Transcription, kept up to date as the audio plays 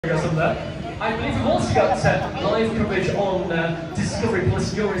I believe we've also got live coverage on Discovery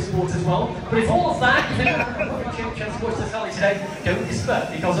Plus Eurosport as well. But if all of that, if you have a chance to watch the telly today, don't despair,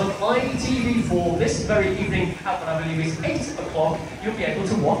 because on ITV4 this very evening, at what I believe is 8 o'clock, you'll be able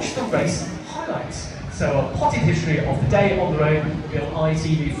to watch the race highlights. So a potted history of the day on the road will be on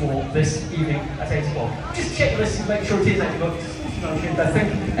ITV4 this evening at 8 o'clock. Just check the list to make sure it is 8 o'clock. I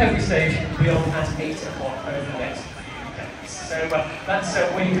think every stage will be on at 8 o'clock over the next few days. So that's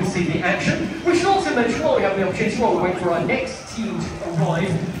where you can see the action. We should also mention, while we have the opportunity, while we wait for our next team to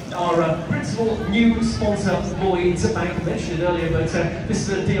arrive, our principal new sponsor, Lloyds Bank. I mentioned it earlier, but this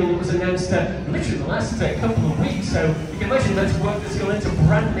is a deal that was announced literally the last couple of weeks. So you can imagine that's work that's gone into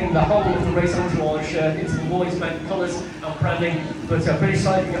branding the whole of the race entourage into the Lloyds Bank colours and branding. But British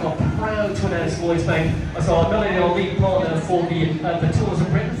Cycling are proud to announce Lloyds Bank as not only our lead partner for the Tours of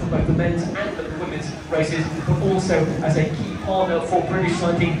Britain for both the men's and the women's races, but also as a key partner for British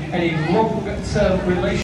Cycling and a long-term relationship.